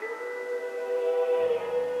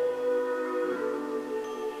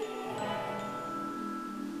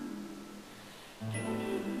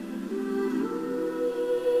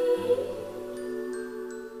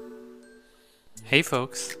Hey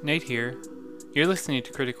folks, Nate here. You're listening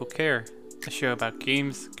to Critical Care, a show about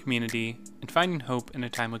games, community, and finding hope in a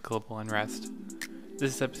time of global unrest.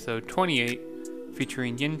 This is episode 28,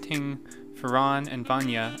 featuring Yinting, Ferran, and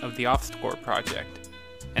Vanya of the Offscore Project,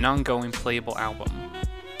 an ongoing playable album.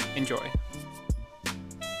 Enjoy.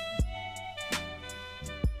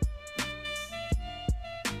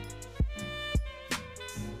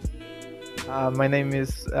 My name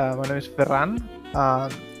is Ferran.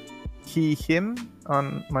 He, him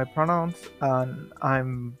on my pronouns, and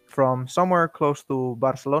I'm from somewhere close to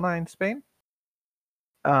Barcelona in Spain.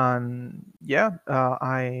 And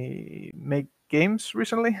I make games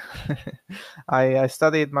recently. I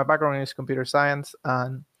studied. My background is computer science,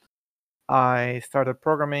 and I started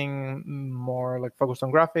programming more like focused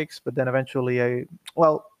on graphics. But then eventually, I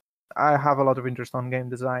have a lot of interest on game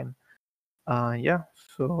design.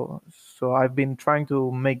 So I've been trying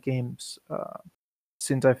to make games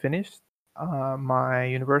since I finished my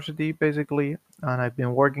university, basically, and I've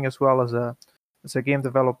been working as well as a game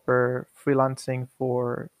developer, freelancing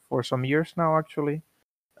for some years now, actually.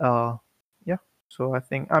 Uh, yeah. So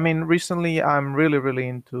recently I'm really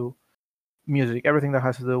into music, everything that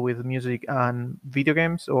has to do with music and video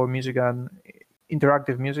games, or music and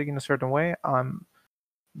interactive music in a certain way. I'm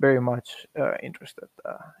very much interested.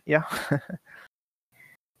 Yeah.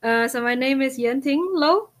 So my name is Yenting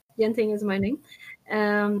Lo. Yenting is my name.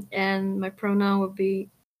 And my pronoun would be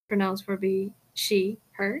pronounced for be she,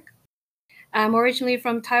 her. I'm originally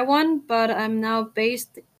from Taiwan, but I'm now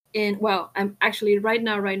based I'm actually right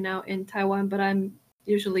now in Taiwan, but I'm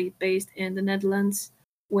usually based in the Netherlands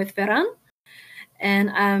with Ferran. And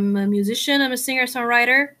I'm a musician, I'm a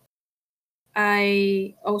singer-songwriter.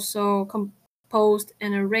 I also composed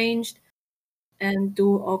and arranged and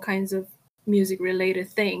do all kinds of music related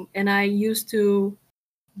thing. And I used to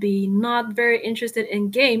be not very interested in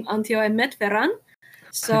game until I met Ferran.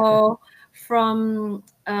 So from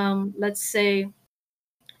let's say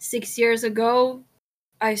 6 years ago,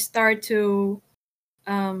 I start to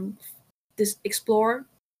explore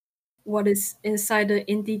what is inside the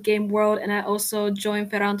indie game world, and I also joined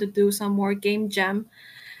Ferran to do some more game jam.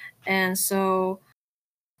 And so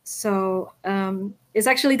it's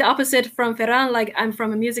actually the opposite from Ferran. Like, I'm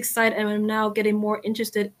from a music side, and I'm now getting more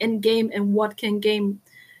interested in game and what can game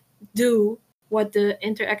do, what the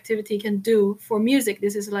interactivity can do for music.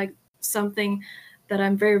 This is like something that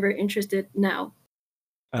I'm very, very interested now.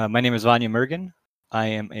 My name is Vanya Mergen. I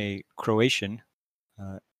am a Croatian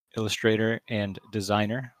illustrator and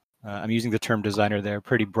designer. I'm using the term designer there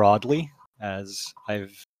pretty broadly, as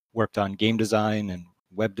I've worked on game design and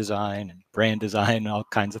web design and brand design and all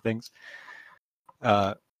kinds of things.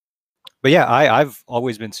 But yeah, I've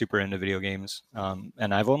always been super into video games,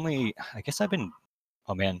 and I didn't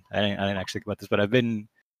actually think about this, but I've been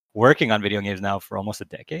working on video games now for almost a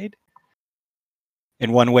decade,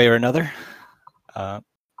 in one way or another. But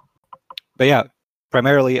yeah,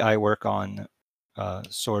 primarily I work on I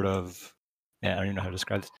don't even know how to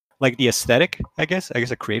describe this, like the aesthetic, I guess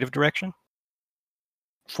a creative direction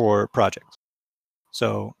for projects.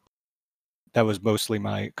 So that was mostly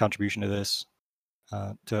my contribution to this,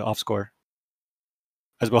 to Offscore,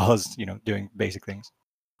 as well as, doing basic things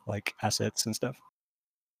like assets and stuff.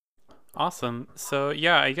 Awesome. So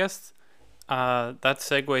yeah, I guess that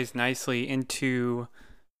segues nicely into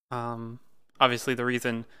obviously the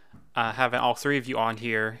reason having all three of you on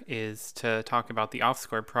here is to talk about the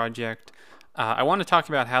Offscore project. I want to talk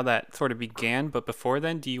about how that sort of began, but before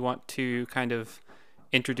then, do you want to kind of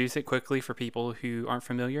introduce it quickly for people who aren't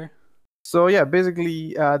familiar? So yeah,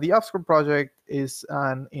 basically, the Offscore project is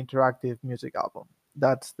an interactive music album.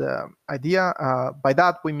 That's the idea. By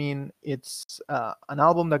that we mean it's an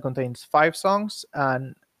album that contains 5 songs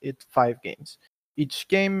and it's 5 games. Each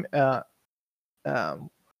game each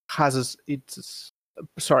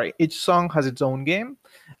song has its own game,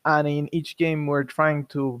 and in each game we're trying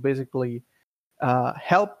to basically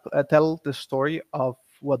help tell the story of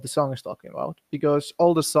what the song is talking about, because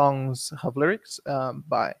all the songs have lyrics.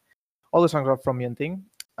 All the songs are from Yenting,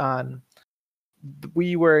 and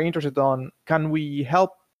we were interested on, can we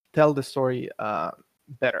help tell the story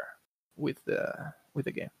better with the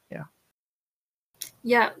game?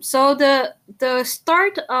 So the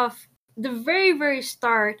very, very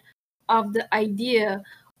start of the idea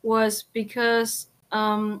was because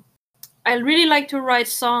I really like to write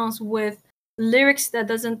songs with lyrics that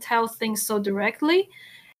doesn't tell things so directly.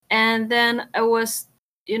 And then I was,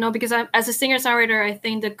 because I'm, as a singer-songwriter, I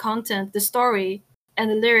think the content, the story, and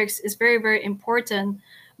the lyrics is very, very important.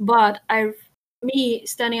 But me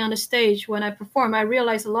standing on the stage when I perform, I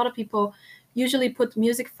realize a lot of people usually put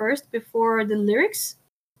music first before the lyrics.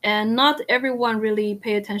 and not everyone really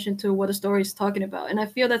pay attention to what the story is talking about. And I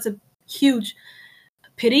feel that's a huge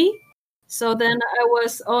pity. So then I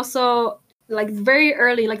was also like very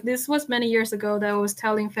early, like this was many years ago, that I was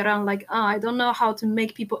telling Ferran like, I don't know how to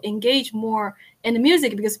make people engage more in the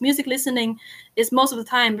music, because music listening is most of the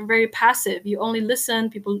time very passive. You only listen,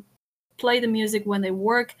 people play the music when they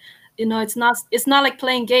work. It's not like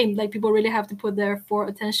playing game, like people really have to put their full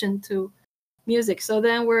attention to music. So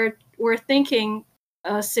then we're thinking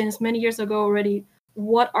since many years ago already,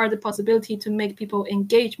 what are the possibility to make people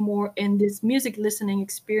engage more in this music listening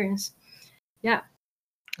experience? Yeah.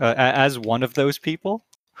 As one of those people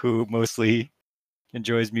who mostly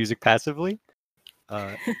enjoys music passively,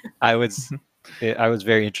 I was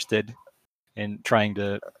very interested in trying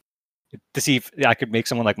to see if I could make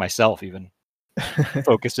someone like myself even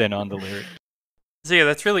focus in on the lyrics. So yeah,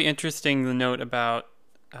 that's really interesting, the note about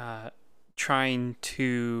trying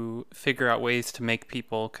to figure out ways to make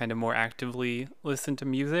people kind of more actively listen to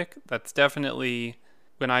music. That's definitely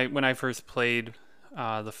when I first played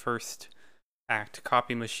the first act,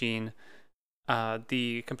 Copy Machine,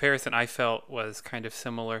 the comparison I felt was kind of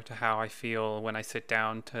similar to how I feel when I sit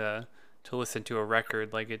down to listen to a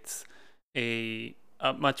record. Like it's a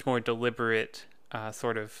much more deliberate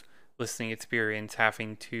sort of listening experience,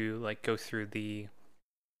 having to like go through the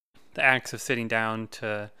acts of sitting down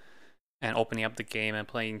to and opening up the game and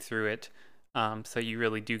playing through it. So you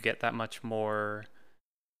really do get that much more.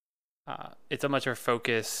 It's a much more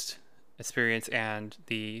focused experience, and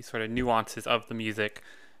the sort of nuances of the music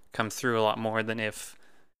comes through a lot more than if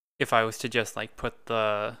I was to just like put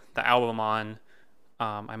the album on.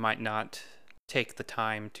 I might not take the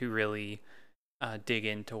time to really dig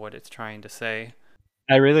into what it's trying to say.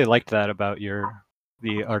 I really liked that about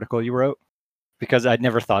the article you wrote, because I'd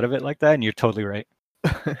never thought of it like that, and you're totally right.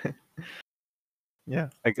 Yeah,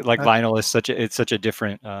 like vinyl is such a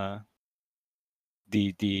different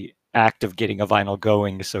the act of getting a vinyl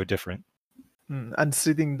going is so different. And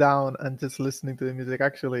sitting down and just listening to the music,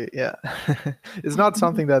 actually, yeah, it's not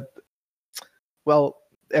something that, well,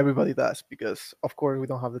 everybody does, because of course we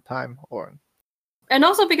don't have the time, and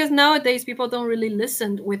also because nowadays people don't really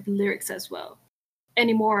listen with lyrics as well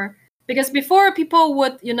anymore. Because before, people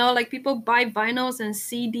would, like people buy vinyls and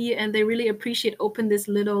CD, and they really appreciate open this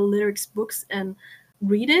little lyrics books and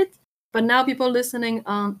read it. But now people listening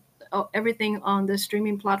on everything on the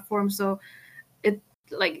streaming platform, so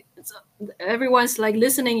everyone's like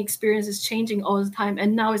listening experience is changing all the time,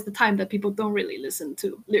 and now is the time that people don't really listen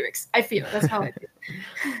to lyrics. I feel that's how I feel.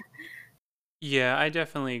 Yeah, I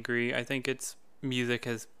definitely agree. I think music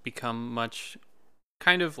has become much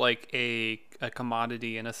kind of like a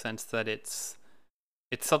commodity, in a sense that it's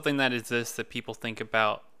something that exists that people think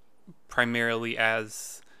about primarily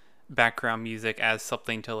as background music, as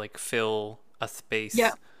something to like fill a space.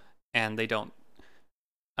 Yeah. And they don't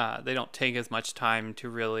take as much time to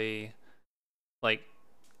really, like,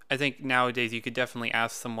 I think nowadays you could definitely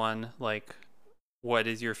ask someone like, what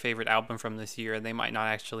is your favorite album from this year, and they might not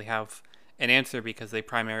actually have an answer, because they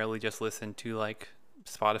primarily just listen to like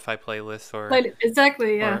Spotify playlists or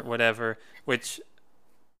exactly, yeah, or whatever. Which,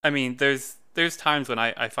 I mean, there's times when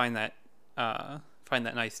I find that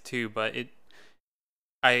nice too, but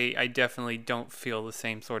I definitely don't feel the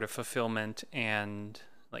same sort of fulfillment and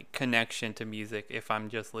like connection to music if I'm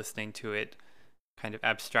just listening to it kind of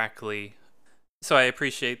abstractly. So I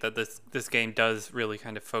appreciate that this game does really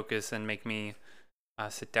kind of focus and make me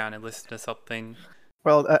sit down and listen to something.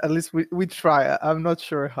 Well, at least we try. I'm not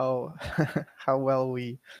sure how how well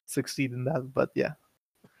we succeed in that, but yeah.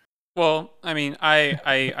 Well, I mean,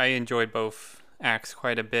 I enjoyed both acts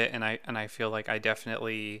quite a bit, and I feel like I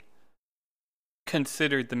definitely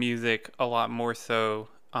considered the music a lot more so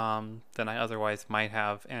than I otherwise might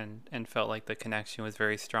have, and felt like the connection was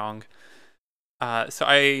very strong. So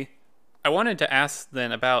I wanted to ask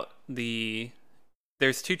then about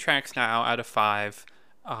there's 2 tracks now out of 5,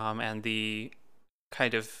 and the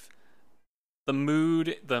kind of the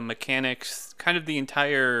mood, the mechanics, kind of the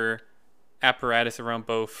entire apparatus around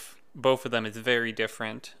both of them is very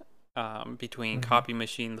different between Copy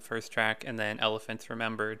Machine, the first track, and then Elephants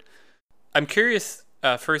Remembered. I'm curious,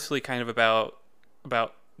 firstly, kind of about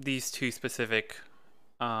these 2 specific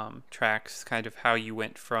tracks, kind of how you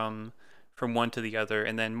went from one to the other,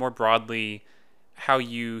 and then more broadly, how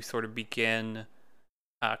you sort of begin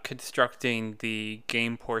constructing the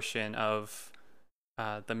game portion of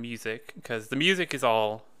the music, because the music is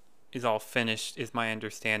all finished, is my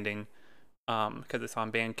understanding, because it's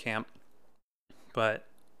on Bandcamp. But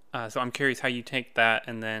so I'm curious how you take that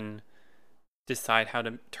and then decide how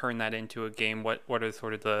to turn that into a game. What are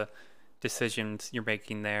sort of the decisions you're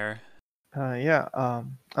making there? Yeah. I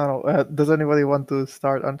don't know. Does anybody want to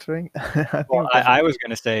start answering? I Well, think I was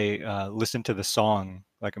going to say listen to the song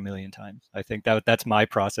like a million times. I think that's my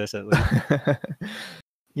process at least.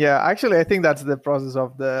 yeah. Actually, I think that's the process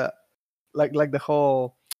of the like the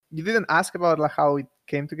whole. You didn't ask about like how it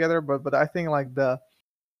came together, but I think like the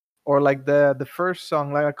first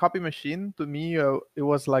song, like a Copy Machine, to me it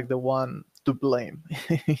was like the one to blame,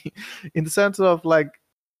 in the sense of like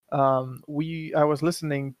I was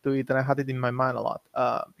listening to it and I had it in my mind a lot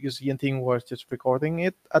because Yenting was just recording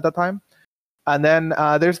it at the time, and then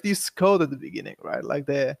there's this code at the beginning, right? Like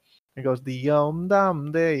it goes the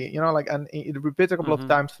dam day, like, and it repeats a couple of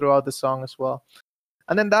times throughout the song as well.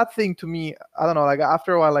 And then that thing to me, I don't know, like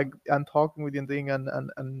after a while, like I'm talking with Yenting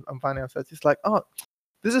and I'm finding out it's like, oh,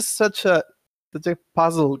 this is such a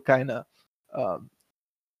puzzle kind of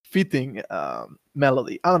fitting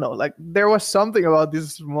melody. I don't know, like there was something about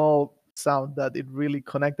this small sound that it really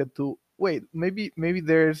connected to. Wait, maybe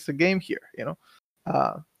there's a game here,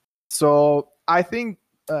 so I think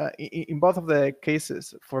in both of the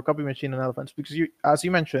cases for Copy Machine and Elephants, because as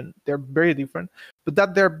you mentioned, they're very different, but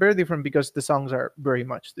that they're very different because the songs are very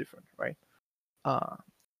much different, right?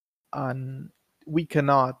 And we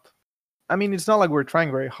cannot, I mean, it's not like we're trying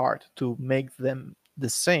very hard to make them the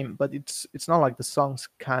same, but it's not like the songs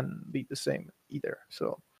can be the same either.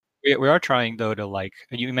 So we are trying though to, like,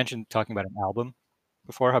 you mentioned talking about an album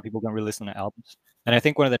before, how people don't really listen to albums, and I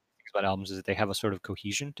think one of the things about albums is that they have a sort of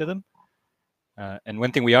cohesion to them. And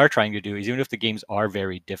one thing we are trying to do is, even if the games are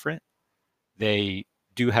very different, they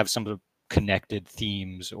do have some of the connected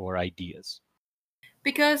themes or ideas.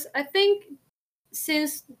 Because I think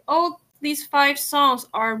since all these 5 songs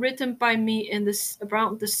are written by me in this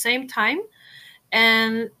around the same time,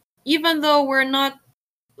 and even though we're not,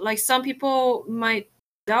 like, some people might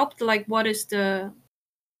doubt like what is the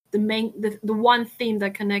main the one theme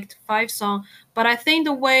that connect 5 songs, but I think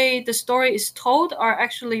the way the story is told are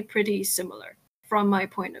actually pretty similar from my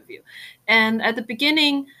point of view. And at the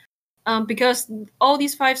beginning, because all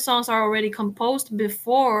these 5 songs are already composed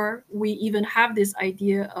before we even have this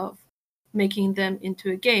idea of making them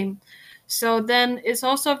into a game. So then it's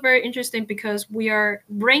also very interesting because we are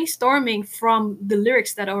brainstorming from the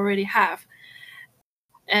lyrics that I already have.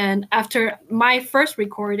 And after my first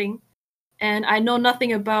recording, and I know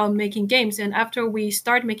nothing about making games, and after we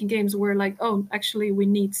start making games, we're like, oh, actually we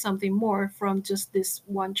need something more from just this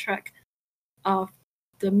one track of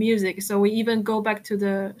the music. So we even go back to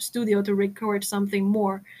the studio to record something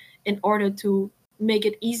more in order to make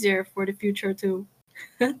it easier for the future to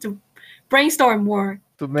to brainstorm more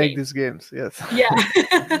to make these games. Yes. Yeah.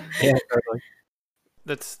 Yeah, totally.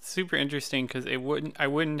 That's super interesting because I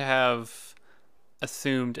wouldn't have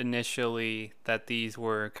assumed initially that these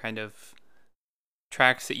were kind of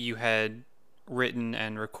tracks that you had written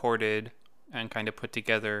and recorded and kind of put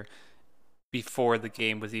together before the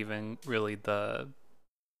game was even really the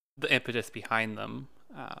impetus behind them.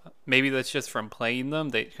 Maybe that's just from playing them,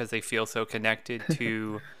 because they feel so connected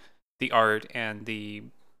to the art and the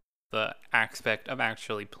aspect of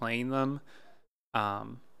actually playing them.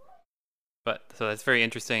 But so that's very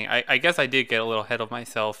interesting. I guess I did get a little ahead of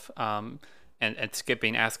myself, and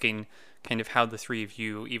skipping asking kind of how the 3 of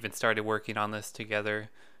you even started working on this together.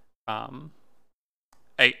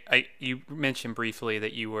 You mentioned briefly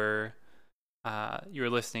that you were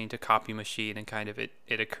listening to Copy Machine and kind of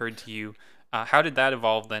it occurred to you. How did that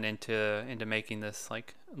evolve then into making this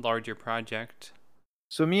like larger project?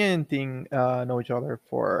 So me and Ting know each other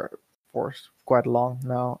for quite long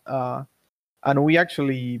now, and we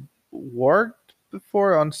actually worked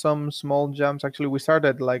before on some small jams. Actually, we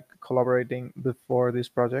started like collaborating before this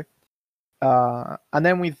project, and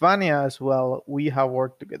then with Vania as well, we have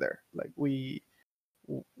worked together. Like we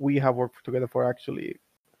have worked together for actually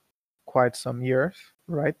quite some years,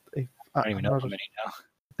 right? I don't even know how many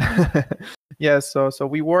now. Yeah, so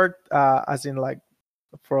we worked as in like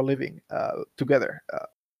for a living together.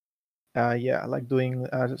 Yeah, like doing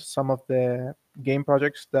some of the game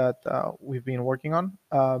projects that we've been working on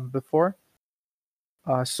before.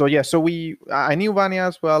 So yeah, so I knew Vania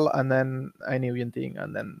as well, and then I knew Yenting,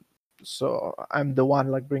 and then so I'm the one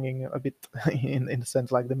like bringing a bit in the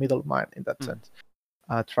sense like the middle mind in that sense,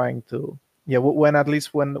 trying to when at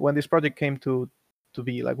least when this project came to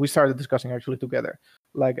be, like we started discussing actually together,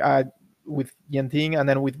 like I with Yenting and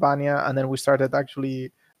then with Vania, and then we started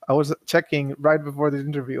actually. I was checking right before this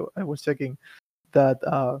interview. I was checking that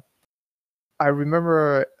I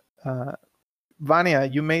remember Vania,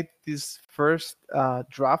 you made this first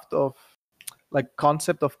draft of like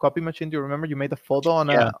concept of Copy Machine. Do you remember? You made a photo on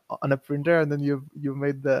a printer, and then you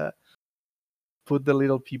made put the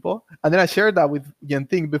little people, and then I shared that with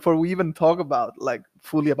Yenting before we even talk about like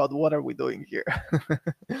fully about what are we doing here.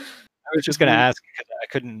 I was just going to ask because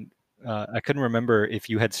I couldn't remember if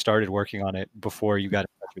you had started working on it before you got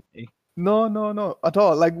in touch with me. No, at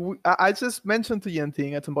all. Like I just mentioned to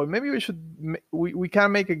Yenting at some point, maybe we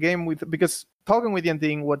can make a game with, because talking with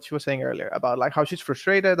Yenting, what she was saying earlier about like how she's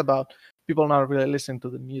frustrated about people not really listening to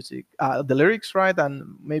the music, the lyrics, right? And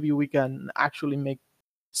maybe we can actually make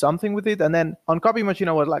something with it. And then on Copy Machine,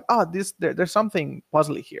 I was like, there's something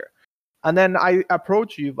puzzly here. And then I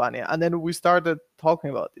approached you, Vanya, and then we started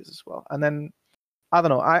talking about this as well. And then I don't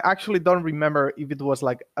know, I actually don't remember if it was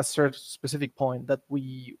like a certain specific point that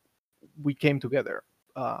we came together.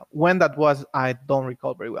 When that was, I don't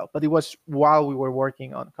recall very well, but it was while we were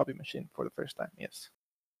working on Copy Machine for the first time. Yes.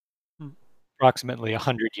 Approximately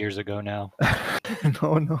 100 years ago now.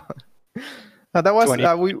 No. That was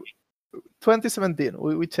 2017.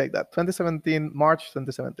 We checked that. 2017, March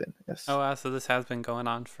 2017. Yes. Oh wow, so this has been going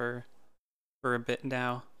on for a bit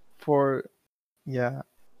now. Yeah.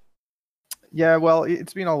 Well,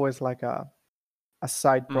 it's been always like a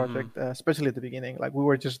side project, especially at the beginning. Like we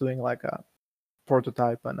were just doing like a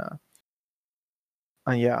prototype and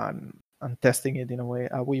testing it in a way.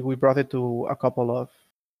 We brought it to a couple of,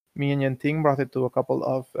 me and Yenting brought it to a couple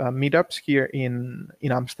of meetups here in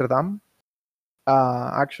Amsterdam,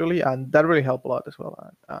 actually, and that really helped a lot as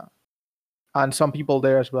well. And some people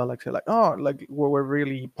there as well, like say like, oh, like we're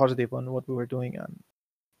really positive on what we were doing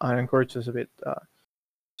and encouraged us a bit.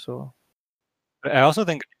 So I also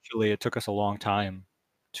think actually it took us a long time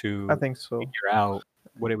to I think so. figure out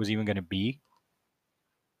what it was even going to be.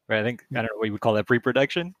 Right? I don't know what you would call that,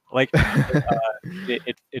 pre-production. Like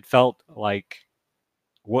it felt like,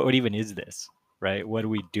 what even is this? Right? What do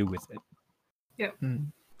we do with it? Yeah.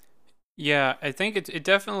 Yeah, I think it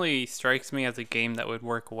definitely strikes me as a game that would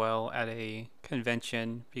work well at a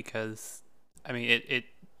convention, because I mean it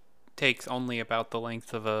takes only about the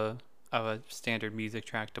length of a standard music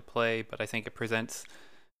track to play, but I think it presents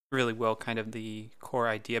really well kind of the core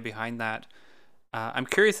idea behind that. I'm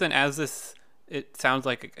curious then, as it sounds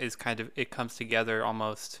like is kind of, it comes together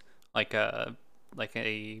almost like a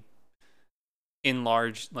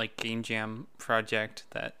enlarged like game jam project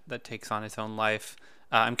that takes on its own life.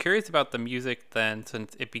 I'm curious about the music then,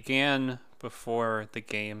 since it began before the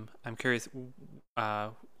game. I'm curious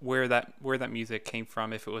where that music came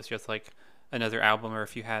from, if it was just like another album, or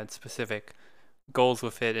if you had specific goals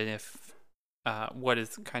with it, and if what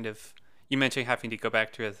is kind of, you mentioned having to go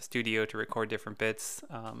back to the studio to record different bits,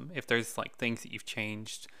 if there's like things that you've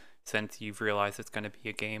changed since you've realized it's going to be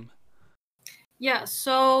a game. Yeah,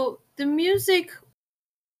 so the music,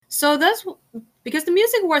 so that's because the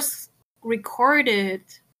music was recorded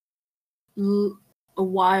a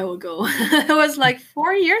while ago. It was like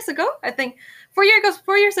 4 years ago, I think. 4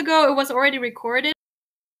 years ago it was already recorded,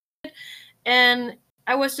 and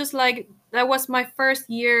I was just like, that was my first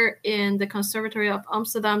year in the Conservatory of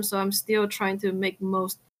Amsterdam, so I'm still trying to make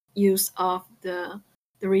most use of the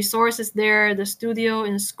resources there, the studio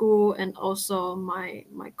in school, and also my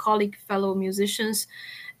colleague fellow musicians.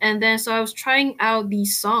 And then so I was trying out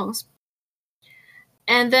these songs.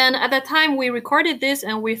 And then at that time we recorded this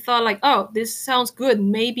and we thought like, oh, this sounds good.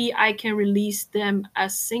 Maybe I can release them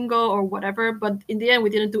as single or whatever. But in the end, we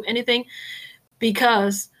didn't do anything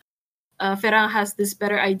because Ferran has this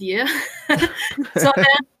better idea. So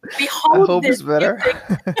then we hold this better.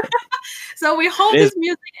 So we hold this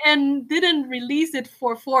music and didn't release it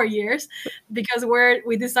for 4 years because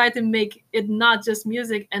we decided to make it not just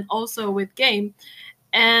music and also with game.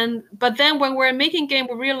 But then when we're making game,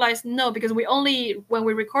 we realized no, because when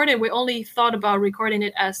we recorded, we only thought about recording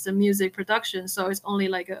it as the music production. So it's only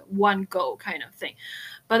like a one go kind of thing.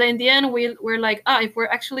 But in the end, we're like, if we're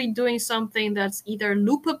actually doing something that's either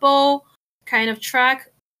loopable kind of track,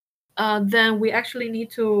 then we actually need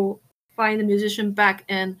to find the musician back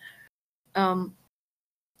and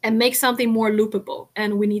make something more loopable.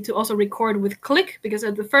 And we need to also record with click, because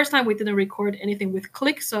at the first time we didn't record anything with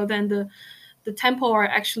click. So then the tempo are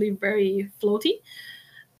actually very floaty,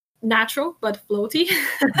 natural but floaty.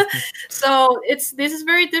 So this is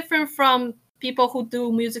very different from people who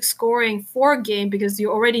do music scoring for a game, because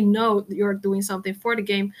you already know you're doing something for the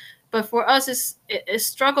game. But for us, it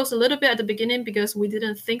struggles a little bit at the beginning because we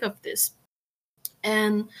didn't think of this.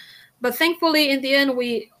 But thankfully, in the end,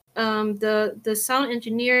 we the sound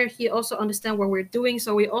engineer, he also understands what we're doing.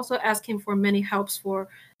 So we also ask him for many helps for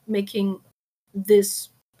making this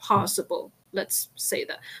possible. Let's say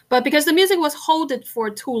that. But because the music was holded for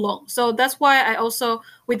too long, so that's why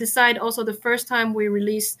we decide also the first time we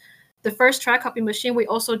released the first track, Copy Machine, we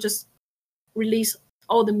also just release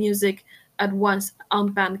all the music at once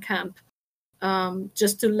on Bandcamp,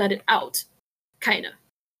 just to let it out, kind of.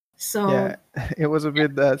 So Yeah, it was a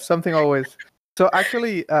bit something always. So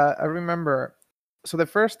actually, I remember. So the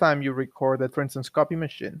first time you recorded, for instance, Copy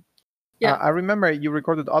Machine, yeah, I remember you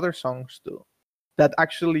recorded other songs too, that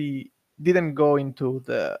actually didn't go into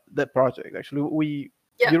the project. Actually,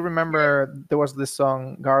 yeah, you remember there was this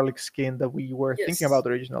song Garlic Skin that we were thinking yes. about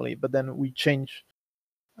originally, but then we changed.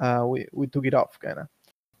 We took it off, kind of.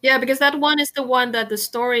 Yeah, because that one is the one that the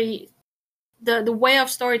story, the way of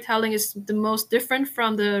storytelling is the most different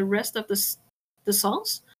from the rest of the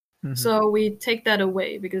songs. Mhm. So we take that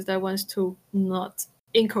away because that one's too not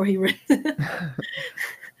incoherent.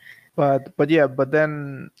 But yeah, but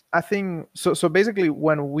then I think so. So basically,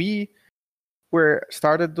 when we were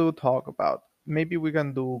started to talk about maybe we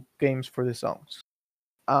can do games for the songs,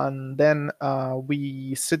 and then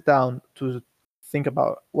we sit down to think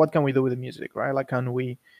about what can we do with the music, right? Like, can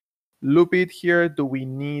we loop it here? Do we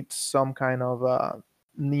need some kind of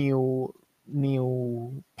new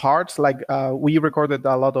parts? Like we recorded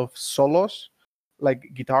a lot of solos,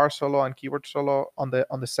 like guitar solo and keyboard solo on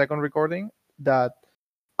the second recording that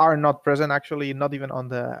are not present actually, not even on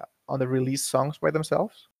the release songs by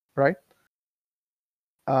themselves, right?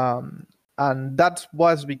 And that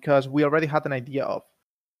was because we already had an idea of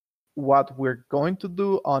what we're going to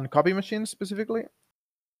do on Copy Machine specifically,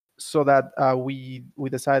 so that we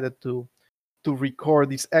decided to record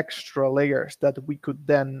these extra layers that we could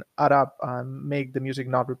then add up and make the music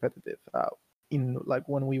not repetitive in like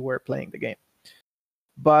when we were playing the game.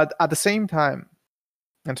 But at the same time,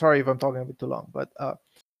 and sorry if I'm talking a bit too long, but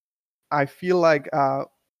I feel like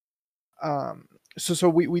so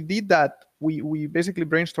we did that. We basically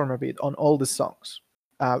brainstormed a bit on all the songs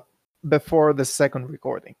before the second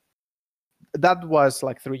recording. That was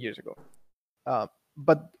like 3 years ago.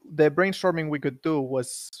 But the brainstorming we could do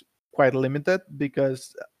was quite limited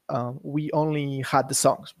because we only had the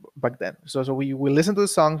songs back then. So we listened to the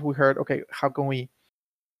songs. We heard, okay, how can we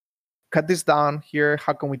cut this down here?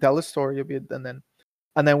 How can we tell the story a bit? And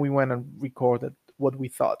then we went and recorded what we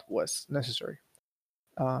thought was necessary.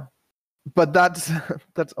 But that's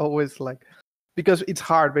that's always like, because it's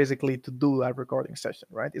hard basically to do a recording session,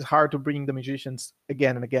 right? It's hard to bring the musicians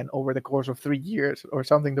again and again over the course of 3 years or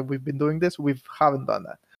something that we've been doing this. We haven't done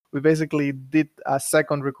that. We basically did a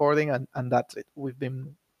second recording and that's it. We've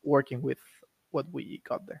been working with what we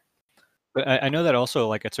got there. But I know that also,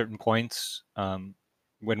 like at certain points,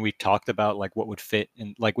 when we talked about like what would fit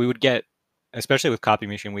in, like we would get, especially with Copy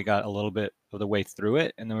Machine, we got a little bit of the way through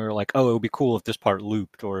it, and then we were like, oh, it would be cool if this part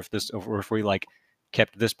looped, or if we like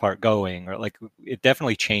kept this part going, or like it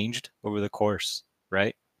definitely changed over the course,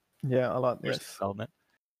 right? Yeah, a lot. Course of Yes. development.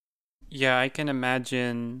 Yeah, I can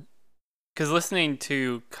imagine. Because listening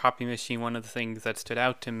to Copy Machine, one of the things that stood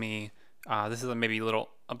out to me, this is maybe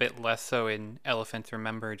a bit less so in Elephant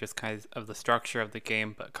Remember, just kind of the structure of the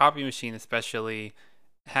game, but Copy Machine especially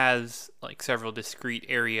has like several discrete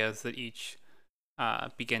areas that each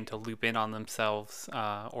begin to loop in on themselves,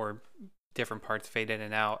 or different parts fade in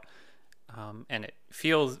and out, and it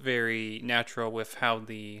feels very natural with how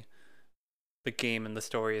the game and the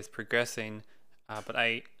story is progressing. But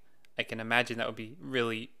I can imagine that would be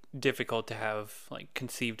really difficult to have like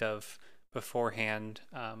conceived of beforehand,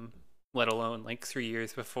 let alone like 3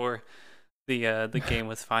 years before the game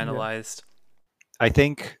was finalized. I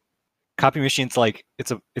think Copy Machine's like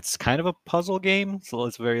it's kind of a puzzle game, so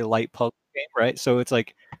it's a very light puzzle game, right? So it's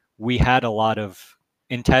like we had a lot of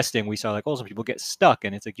in testing. We saw like, oh, some people get stuck,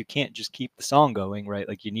 and it's like you can't just keep the song going, right?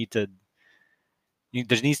 Like you need to.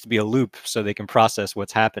 There needs to be a loop so they can process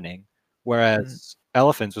what's happening. Whereas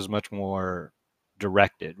Elephants was much more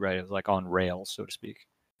directed, right? It was like on rails, so to speak.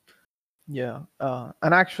 Yeah,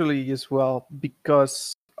 and actually as well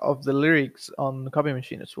because of the lyrics on Copy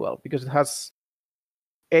Machine as well, because it has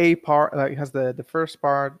a part, like it has the first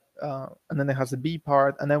part, and then it has the B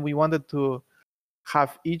part, and then we wanted to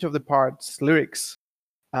have each of the parts lyrics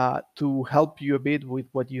to help you a bit with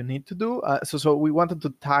what you need to do. So we wanted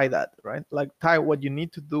to tie that, right? Like tie what you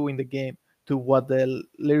need to do in the game to what the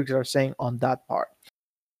lyrics are saying on that part.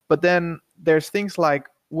 But then there's things like,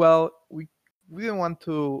 well, we didn't want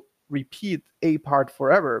to repeat a part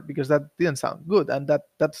forever because that didn't sound good, and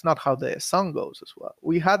that's not how the song goes as well.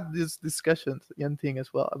 We had these discussions, Young thing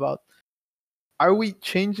as well, about are we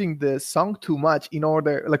changing the song too much in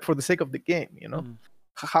order, like for the sake of the game, you know?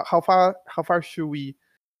 How far should we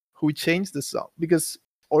change the song? Because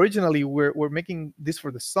originally we're making this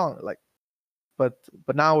for the song, like, but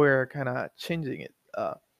now we're kind of changing it.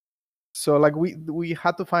 So like we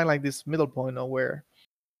had to find like this middle point of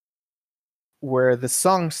where the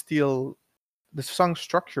song still the song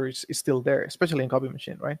structure is still there, especially in Copy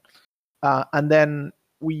Machine, right? And then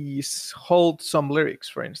we hold some lyrics.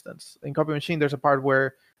 For instance, in Copy Machine, there's a part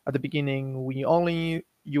where at the beginning you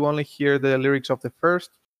only hear the lyrics of the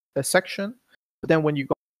first section, but then when you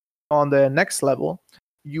go on the next level,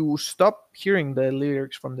 you stop hearing the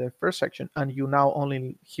lyrics from the first section and you now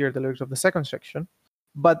only hear the lyrics of the second section,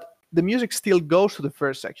 but the music still goes to the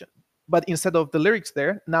first section. But instead of the lyrics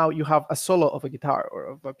there, now you have a solo of a guitar or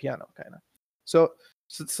of a piano, kind of. So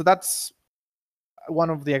that's one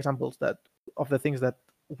of the examples of the things that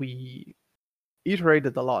we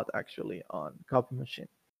iterated a lot actually on Copy Machine,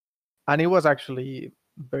 and it was actually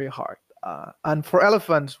very hard. And for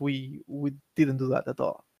Elephants, we didn't do that at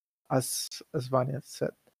all, as Vanya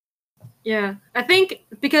said. Yeah, I think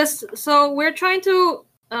because so we're trying to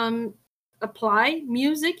apply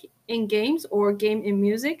music in games or game in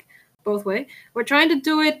music, both way. We're trying to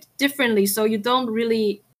do it differently, so you don't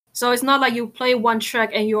really. So it's not like you play one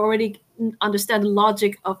track and you already understand the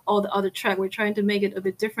logic of all the other track. We're trying to make it a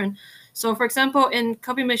bit different. So, for example, in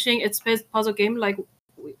Copy Machine, it's a puzzle game, like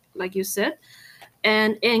you said.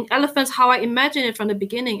 And in Elephants, how I imagine it from the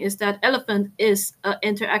beginning is that Elephant is an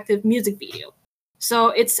interactive music video. So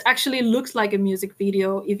it actually looks like a music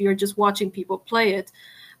video if you're just watching people play it,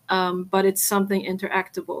 but it's something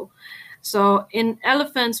interactable. So in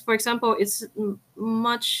Elephants, for example, it's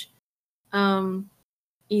much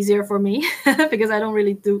easier for me because I don't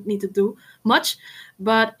really need to do much.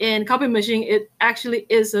 But in Copy Machine, it actually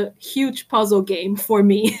is a huge puzzle game for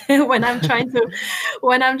me when I'm trying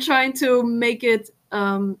to make it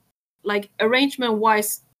like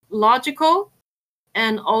arrangement-wise logical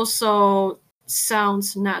and also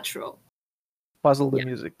sounds natural. Puzzle the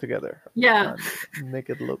music together. Yeah. And make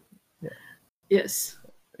it look. Yeah. Yes.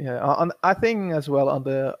 Yeah. I think as well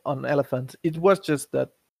on Elephant, it was just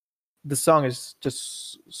that the song is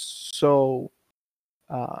just so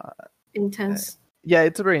intense. Yeah,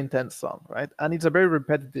 it's a very intense song, right? And it's a very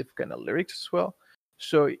repetitive kind of lyrics as well.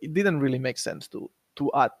 So it didn't really make sense to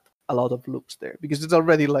add a lot of loops there because it's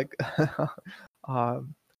already like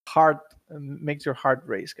heart makes your heart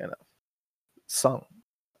race kind of song.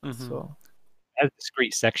 Mm-hmm. So it has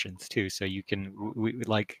discrete sections too, so you can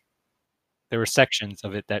like there were sections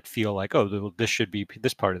of it that feel like, oh, this should be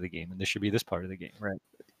this part of the game and this should be this part of the game, right?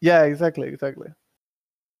 Yeah, exactly.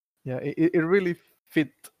 Yeah, it really fit.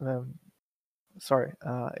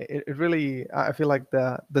 It really. I feel like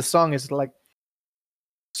the song is like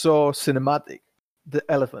so cinematic. The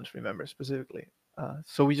Elephants, remember specifically.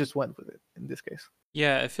 So we just went with it in this case.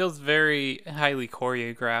 Yeah, it feels very highly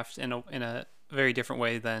choreographed in a very different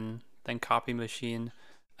way than Copy Machine.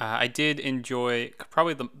 I did enjoy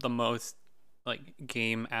probably the most like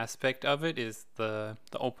game aspect of it is the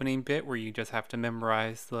opening bit where you just have to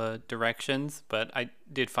memorize the directions, but I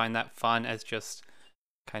did find that fun as just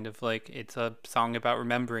kind of like it's a song about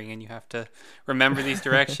remembering and you have to remember these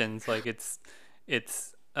directions. Like it's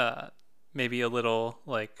maybe a little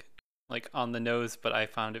like on the nose, but I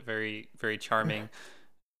found it very, very charming.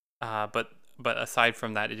 But aside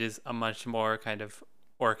from that, it is a much more kind of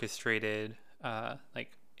orchestrated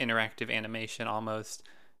like interactive animation almost,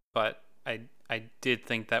 but I did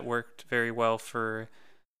think that worked very well for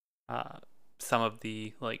some of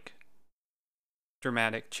the like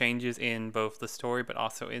dramatic changes in both the story but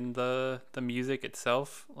also in the music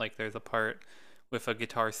itself. Like there's a part with a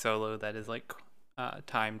guitar solo that is like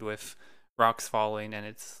timed with rocks falling, and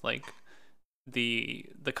it's like the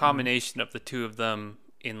combination of the two of them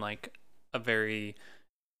in like a very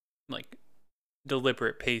like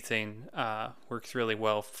deliberate pacing works really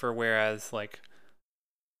well for, whereas like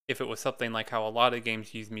if it was something like how a lot of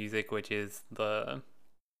games use music, which is the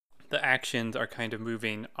actions are kind of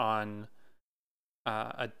moving on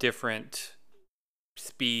a different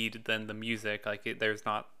speed than the music, like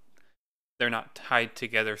they're not tied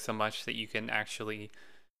together so much that you can actually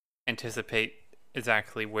anticipate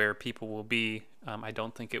exactly where people will be. I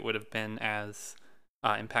don't think it would have been as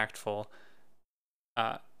impactful.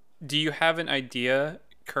 Do you have an idea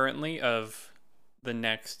currently of the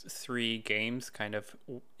next 3 games, kind of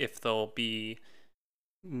if they'll be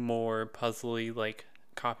more puzzly like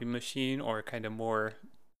Copy Machine or kind of more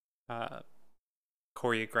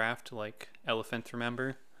choreographed like Elephants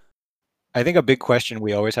Remember? I think a big question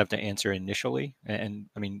we always have to answer initially, and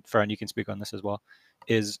I mean, Farhan, you can speak on this as well,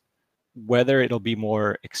 is whether it'll be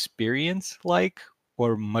more experience-like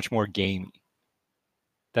or much more gamey.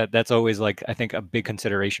 That's always like, I think, a big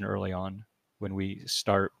consideration early on when we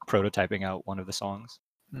start prototyping out one of the songs.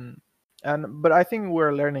 But I think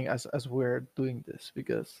we're learning as we're doing this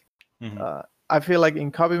because I feel like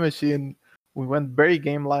in Copy Machine we went very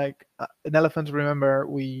game-like. In Elephants Remember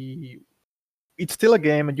we it's still a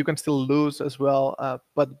game, and you can still lose as well.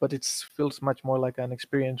 But it feels much more like an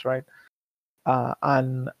experience, right?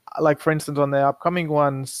 And like for instance, on the upcoming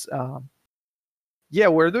ones, yeah,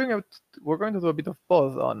 we're going to do a bit of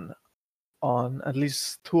both on at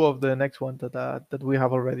least two of the next one that we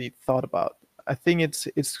have already thought about. I think it's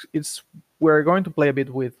we're going to play a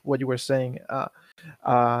bit with what you were saying,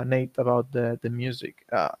 Nate, about the music.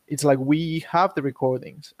 It's like we have the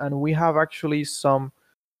recordings, and we have actually some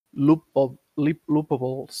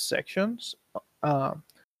loopable sections.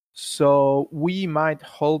 So we might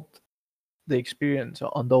hold the experience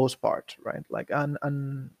on those parts, right? Like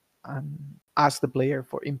and ask the player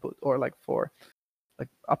for input, or like for like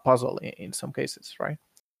a puzzle in some cases, right?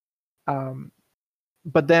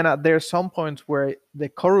 But then there are some points where the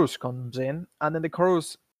chorus comes in, and then the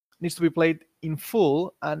chorus needs to be played in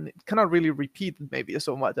full, and it cannot really repeat maybe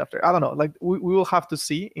so much after. I don't know. Like we will have to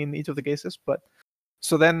see in each of the cases, but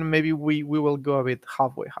so then maybe we will go a bit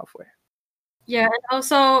halfway. Yeah, and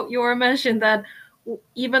also you were mentioned that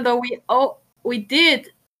even though we did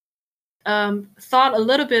thought a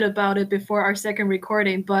little bit about it before our second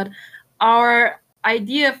recording, but our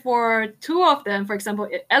idea for two of them, for example,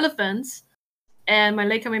 elephants and my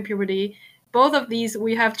late coming puberty, both of these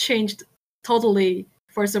we have changed totally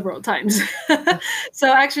for several times.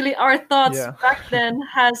 So actually our thoughts back then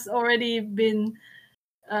has already been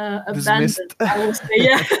abandoned, I would say.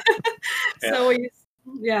 Yeah. So we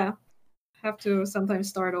have to sometimes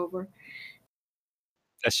start over.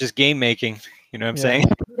 That's just game making. You know what I'm saying?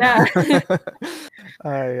 Yeah.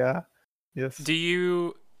 Yeah. Yes. Do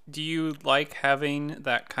you like having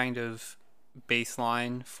that kind of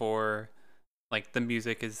baseline for like the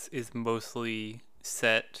music is mostly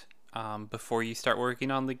set before you start working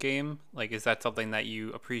on the game? Like, is that something that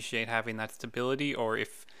you appreciate, having that stability, or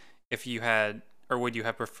if you had, or would you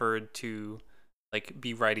have preferred to like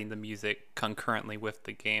be writing the music concurrently with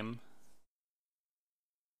the game?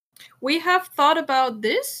 We have thought about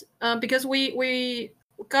this because we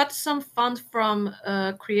got some funds from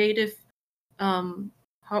Creative,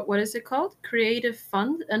 what is it called? Creative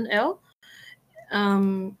Fund NL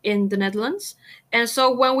in the Netherlands. And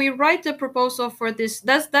so when we write the proposal for this,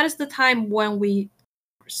 that is the time when we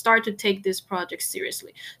start to take this project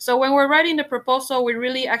seriously. So when we're writing the proposal, we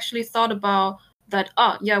really actually thought about that.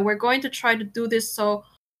 We're going to try to do this. So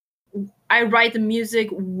I write the music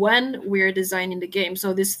when we're designing the game.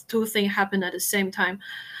 So these two things happen at the same time.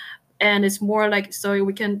 And it's more like, so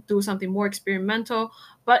we can do something more experimental.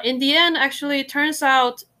 But in the end, actually, it turns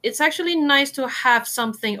out it's actually nice to have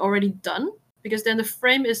something already done, because then the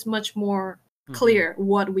frame is much more clear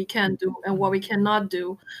what we can do and what we cannot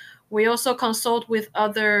do. We also consult with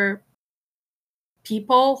other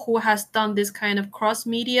people who has done this kind of cross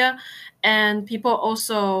media, and people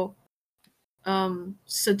also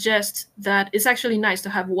suggest that it's actually nice to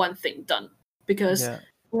have one thing done, because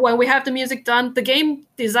when we have the music done, the game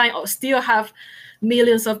design still have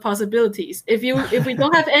millions of possibilities. If we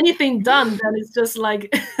don't have anything done, then it's just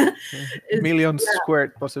like millions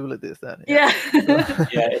squared possibilities then. Yeah.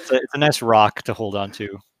 It's a nice rock to hold on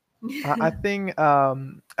to. I think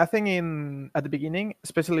at the beginning,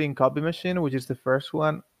 especially in Copy Machine, which is the first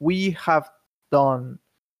one, we have done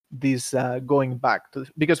this going back to,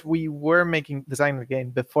 because we were designing the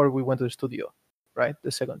game before we went to the studio, right?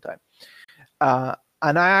 The second time.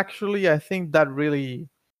 And I think that really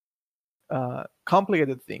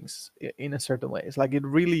complicated things in a certain way. It's like it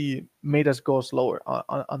really made us go slower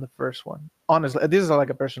on the first one. Honestly, this is like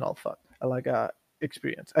a personal thought, like a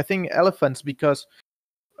experience. I think Elephants, because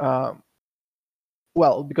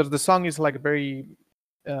because the song is like very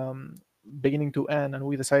beginning to end, and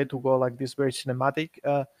we decided to go like this very cinematic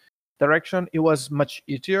direction. It was much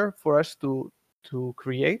easier for us to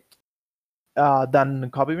create than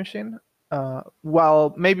Copy Machine.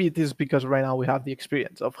 Well, maybe it is because right now we have the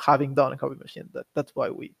experience of having done a Copy Machine. That's why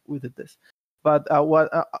we did this. But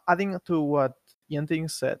adding to what Yenting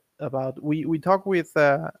said about, we talk with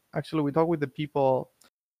the people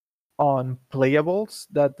on Playables,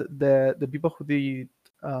 that the people who did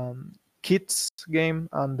Kids game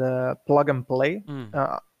and the Plug and Play.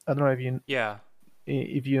 I don't know if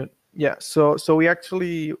you So we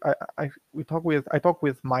actually I talked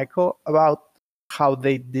with Michael about how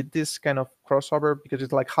they did this kind of crossover, because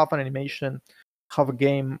it's like half an animation, half a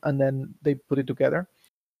game, and then they put it together.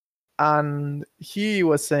 And he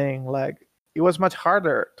was saying like it was much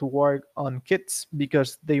harder to work on Kids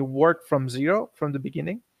because they worked from zero from the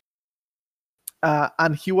beginning.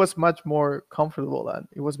 And he was much more comfortable, and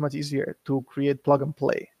it was much easier to create Plug and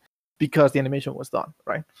Play because the animation was done,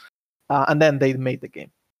 right? And then they made the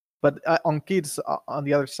game. But on Kids, on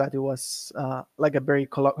the other side, it was like a very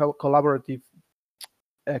collaborative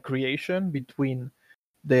creation between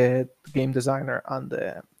the game designer and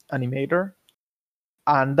the animator,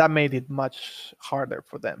 and that made it much harder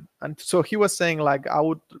for them. And so he was saying like, I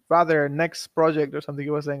would rather next project or something.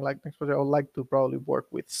 He was saying like, next project I would like to probably work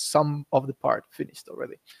with some of the part finished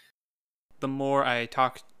already. The more I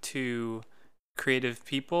talk to creative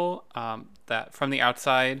people, that from the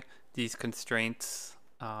outside, these constraints,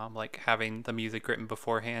 like having the music written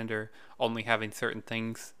beforehand or only having certain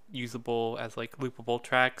things usable as like loopable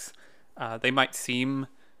tracks, they might seem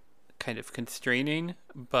kind of constraining,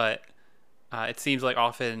 but it seems like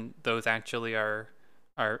often those actually are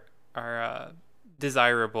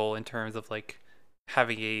desirable in terms of like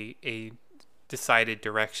having a decided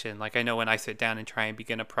direction. Like I know when I sit down and try and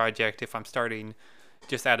begin a project, if I'm starting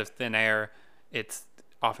just out of thin air, it's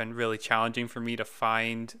often really challenging for me to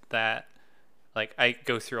find that. Like I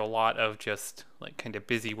go through a lot of just like kind of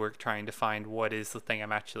busy work trying to find what is the thing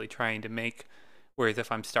I'm actually trying to make. Whereas if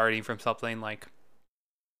I'm starting from something like,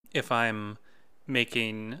 if I've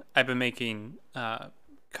been making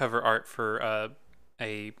cover art for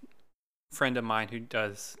a friend of mine who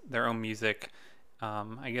does their own music,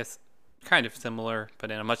 I guess kind of similar,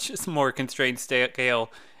 but in a much more constrained scale.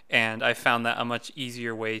 And I found that a much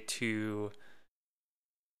easier way to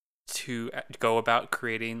go about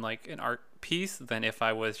creating like an art piece than if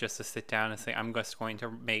I was just to sit down and say, I'm just going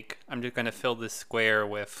to fill this square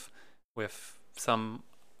with some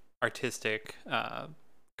artistic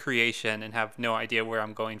creation and have no idea where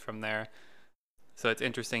I'm going from there. So it's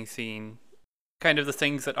interesting seeing kind of the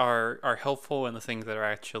things that are helpful and the things that are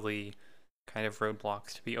actually kind of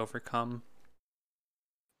roadblocks to be overcome.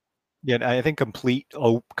 Yeah, I think complete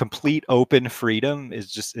open freedom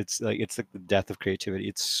is just it's like the death of creativity.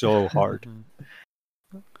 It's so hard.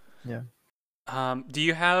 Yeah. Do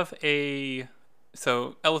you have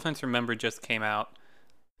so Elephants Remember just came out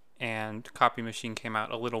and Copy Machine came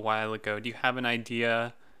out a little while ago. Do you have an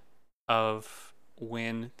idea of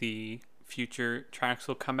when the future tracks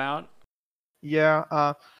will come out?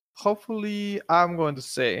 Yeah, hopefully I'm going to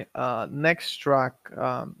say next track,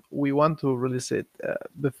 we want to release it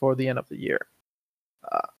before the end of the year.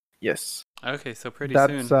 Yes. Okay, so pretty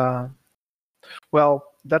That's soon. well,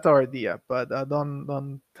 that's our idea, but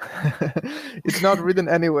don't it's not written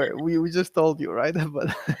anywhere. We just told you, right?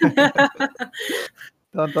 But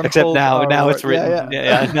don't Except hold now our it's word. written.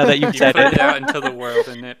 Yeah. Now that you've You said put it. it out into the world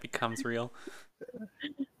and it becomes real.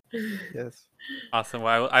 Yes. Awesome.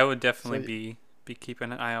 Well, I would definitely So- be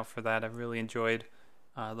keeping an eye out for that. I really enjoyed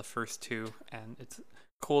the first two, and it's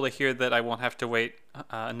cool to hear that I won't have to wait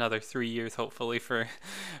another 3 years, hopefully, for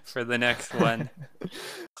the next one.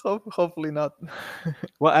 Hopefully not.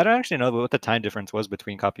 Well, I don't actually know what the time difference was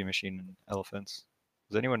between Copy Machine and Elephants.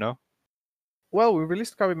 Does anyone know? Well, we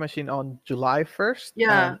released Copy Machine on July 1st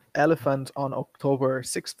Yeah. and Elephant on October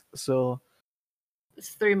 6th. So It's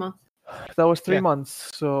 3 months. that was 3 Yeah.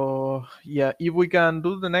 months. So yeah, if we can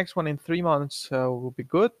do the next one in 3 months, will be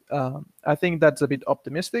good. I think that's a bit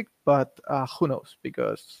optimistic, but who knows?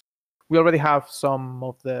 Because we already have some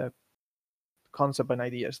of the concept and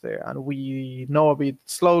ideas there, and we know a bit.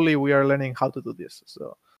 Slowly, we are learning how to do this.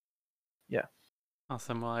 So yeah.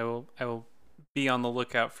 Awesome. Well, I will be on the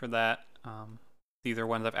lookout for that. These are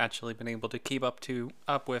ones I've actually been able to keep up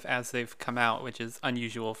with as they've come out, which is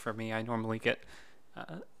unusual for me. I normally get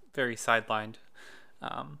very sidelined.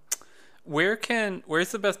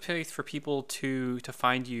 Where's the best place for people to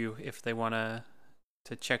find you if they want to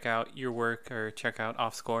check out your work or check out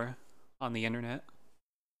Offscore on the internet?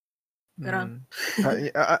 Good on.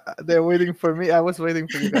 They're waiting for me. I was waiting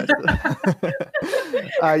for you guys.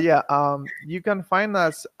 You can find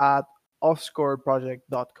us at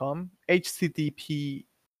offscoreproject.com, http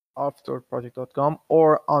offscoreproject.com,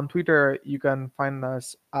 or on Twitter you can find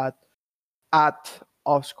us at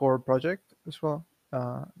offscoreproject as well.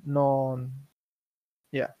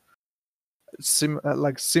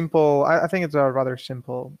 Simple. I think it's a rather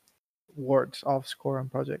simple words, offscore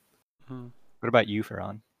and project. What about you,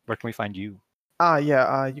 Ferran? Where can we find you?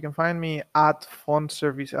 You can find me at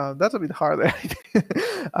Fonservc. That's a bit harder.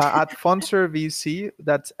 At Fonservc.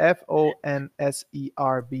 That's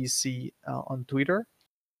FONSERVC on Twitter.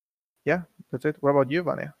 Yeah, that's it. What about you,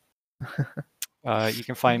 Vanya? You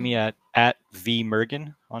can find me at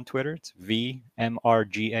VMergan on Twitter. It's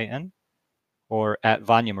VMRGAN, or at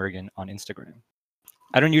Vanya Mergen on Instagram.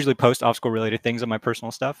 I don't usually post Offscore related things on my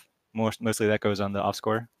personal stuff. Mostly that goes on the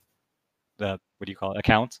Offscore, the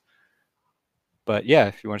account. But yeah,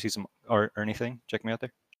 if you want to see some art or anything, check me out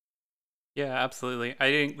there. Yeah, absolutely.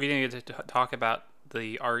 We didn't get to talk about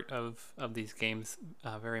the art of these games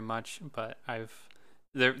very much, but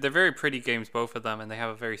they're very pretty games, both of them, and they have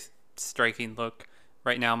a very striking look.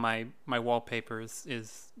 right now my wallpapers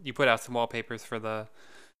is you put out some wallpapers for the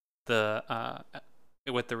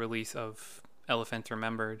with the release of Elephant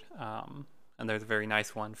Remembered, and there's a very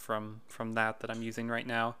nice one from that I'm using right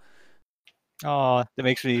now. Oh, that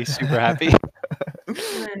makes me super happy.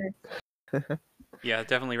 Yeah,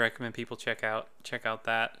 definitely recommend people check out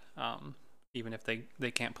that, even if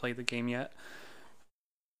they can't play the game yet.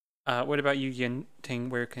 What about you, Yin-Ting?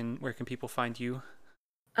 Where can people find you?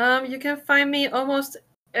 You can find me almost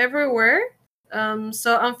everywhere.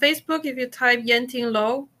 So on Facebook, if you type Yenting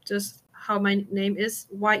Lo, just how my name is,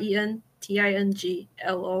 YENTINGLO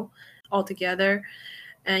altogether.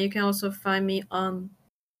 And you can also find me on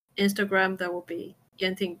Instagram, that will be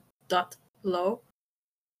yenting.lo.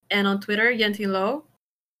 And on Twitter, Yenting Lo.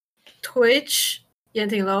 Twitch,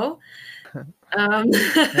 Yenting Lo.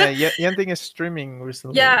 Yenting is streaming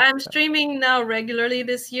recently. Yeah, I'm streaming now regularly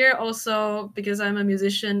this year, also because I'm a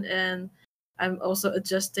musician and I'm also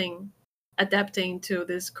adapting to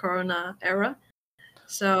this Corona era.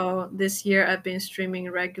 So this year I've been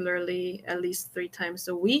streaming regularly, at least 3 times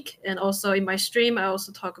a week. And also in my stream, I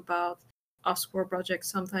also talk about Offscore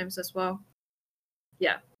projects sometimes as well.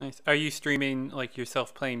 Yeah. Nice. Are you streaming like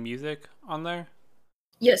yourself playing music on there?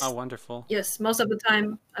 Yes. Oh, wonderful. Yes, most of the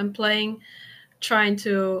time I'm playing, trying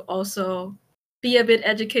to also be a bit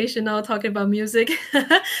educational, talking about music.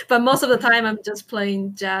 But most of the time I'm just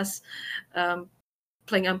playing jazz,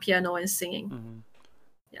 playing on piano and singing. Mm-hmm.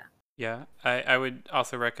 Yeah, I would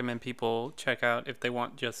also recommend people check out, if they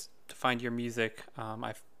want just to find your music.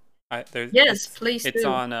 Please it's do.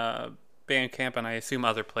 on Bandcamp, and I assume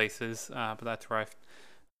other places, but that's where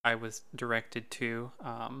I was directed to.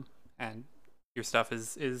 And your stuff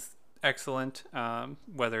is excellent,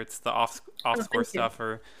 whether it's the off-score stuff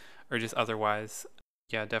or just otherwise.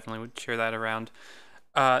 Yeah, definitely would share that around.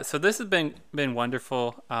 So this has been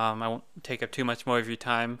wonderful. I won't take up too much more of your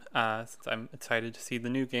time, since I'm excited to see the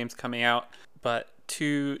new games coming out. But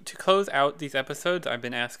to close out these episodes, I've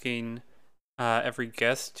been asking every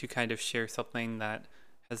guest to kind of share something that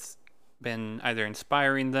has been either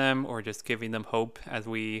inspiring them or just giving them hope as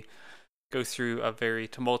we go through a very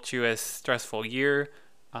tumultuous, stressful year.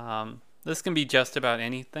 This can be just about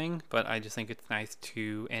anything, but I just think it's nice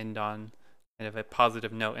to end on kind of a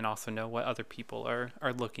positive note and also know what other people are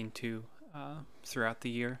looking to throughout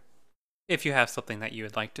the year. If you have something that you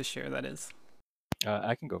would like to share, that is.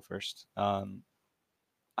 I can go first.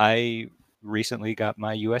 I recently got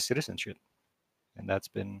my U.S. citizenship, and that's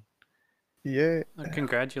been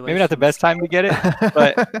Congratulations. maybe not the best time to get it,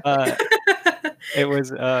 but it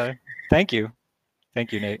was. Thank you,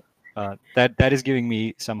 Nate. That is giving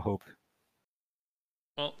me some hope.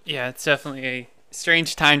 Well, yeah, it's definitely a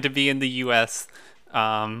strange time to be in the U.S.,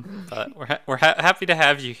 but we're happy to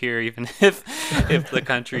have you here, even if the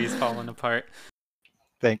country is falling apart.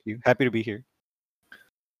 Thank you. Happy to be here.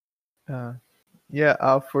 For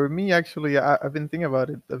me, actually, I've been thinking about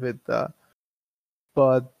it a bit,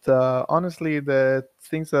 but honestly, the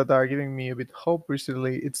things that are giving me a bit hope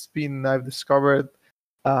recently, I've discovered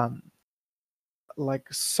like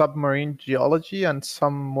submarine geology and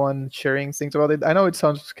someone sharing things about it. I know it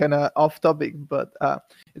sounds kind of off topic, but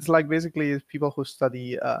it's like basically people who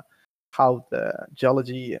study how the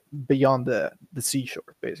geology beyond the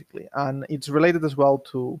seashore, basically, and it's related as well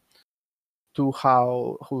to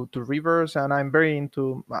rivers. And I'm very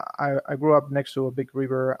into. I grew up next to a big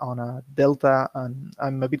river on a delta, and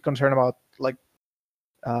I'm a bit concerned about like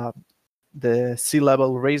the sea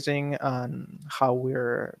level raising and how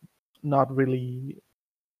we're not really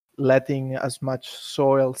letting as much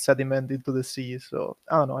soil sediment into the sea. So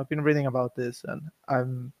I don't know. I've been reading about this, and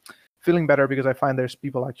I'm feeling better because I find there's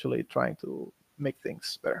people actually trying to make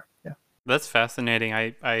things better. Yeah, that's fascinating.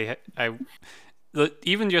 I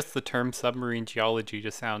even just the term submarine geology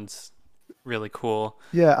just sounds really cool.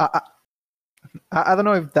 Yeah, I don't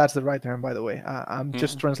know if that's the right term, by the way. I'm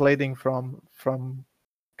just translating from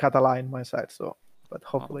Catalan my side, so. But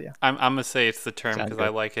hopefully, yeah. I'm gonna say it's the term because I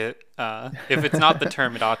like it. If it's not the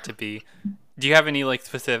term, it ought to be. Do you have any like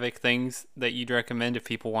specific things that you'd recommend if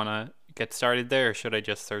people want to get started there, or should I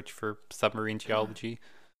just search for submarine geology?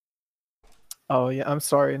 Oh yeah, I'm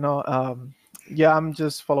sorry. No, I'm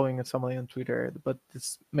just following somebody on Twitter, but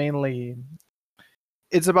it's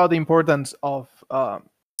about the importance of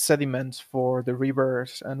sediments for the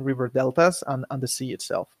rivers and river deltas and the sea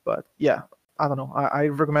itself. But yeah, I don't know. I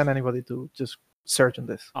recommend anybody to just search on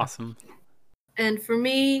this. Awesome. And for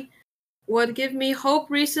me, what gave me hope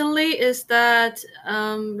recently is that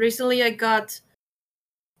recently I got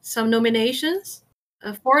some nominations,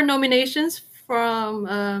 4 nominations from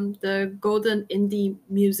the Golden Indie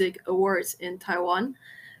Music Awards in Taiwan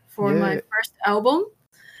for my Yeah. first album.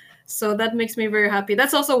 So that makes me very happy.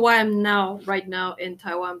 That's also why I'm right now in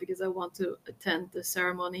Taiwan, because I want to attend the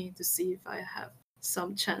ceremony to see if I have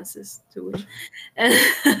some chances to win. And,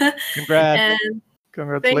 Congrats. and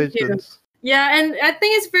Congratulations. yeah, and I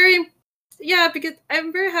think it's because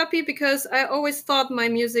I'm very happy, because I always thought my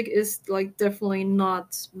music is like definitely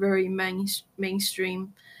not very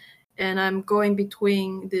mainstream, and I'm going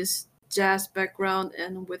between this jazz background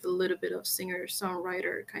and with a little bit of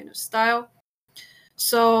singer-songwriter kind of style.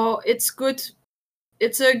 So it's good.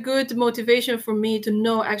 It's a good motivation for me to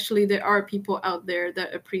know actually there are people out there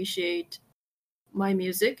that appreciate my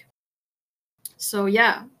music. So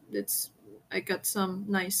yeah, I got some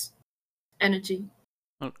nice energy.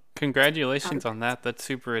 Well, congratulations on that. That's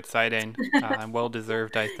super exciting. Well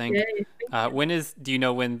deserved, I think. Yay, thank you. Do you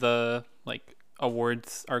know when the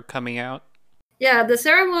awards are coming out? Yeah, the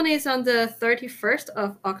ceremony is on the 31st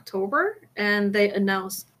of October, and they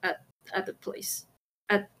announce at the place.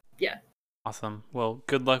 Yeah. Awesome. Well,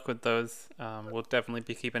 good luck with those. We'll definitely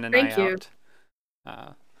be keeping an Thank eye you.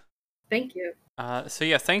 out. Thank you. So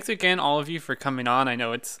yeah, thanks again, all of you, for coming on. I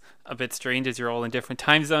know it's a bit strange as you're all in different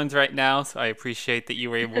time zones right now, so I appreciate that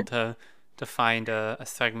you were able to find a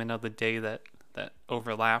segment of the day that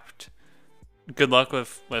overlapped. Good luck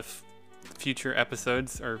with future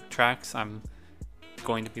episodes or tracks. I'm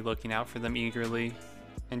going to be looking out for them eagerly.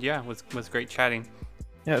 And yeah, it was great chatting.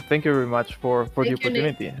 Yeah, thank you very much for the Thank you,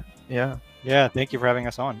 Nick. opportunity. Yeah. Yeah, thank you for having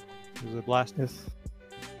us on. It was a blast. Yes.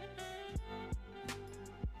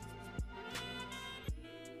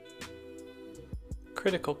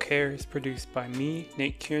 Critical Care is produced by me,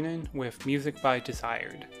 Nate Kiernan, with music by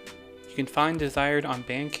Desired. You can find Desired on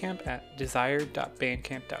Bandcamp at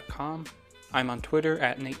desired.bandcamp.com. I'm on Twitter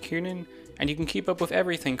at Nate Kiernan, and you can keep up with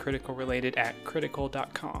everything Critical related at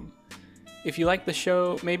critical.com. If you like the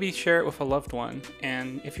show, maybe share it with a loved one,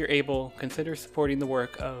 and if you're able, consider supporting the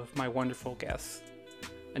work of my wonderful guests.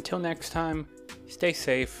 Until next time, stay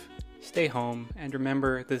safe, stay home, and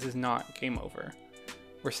remember, this is not game over.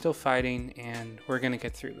 We're still fighting, and we're gonna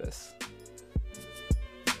get through this.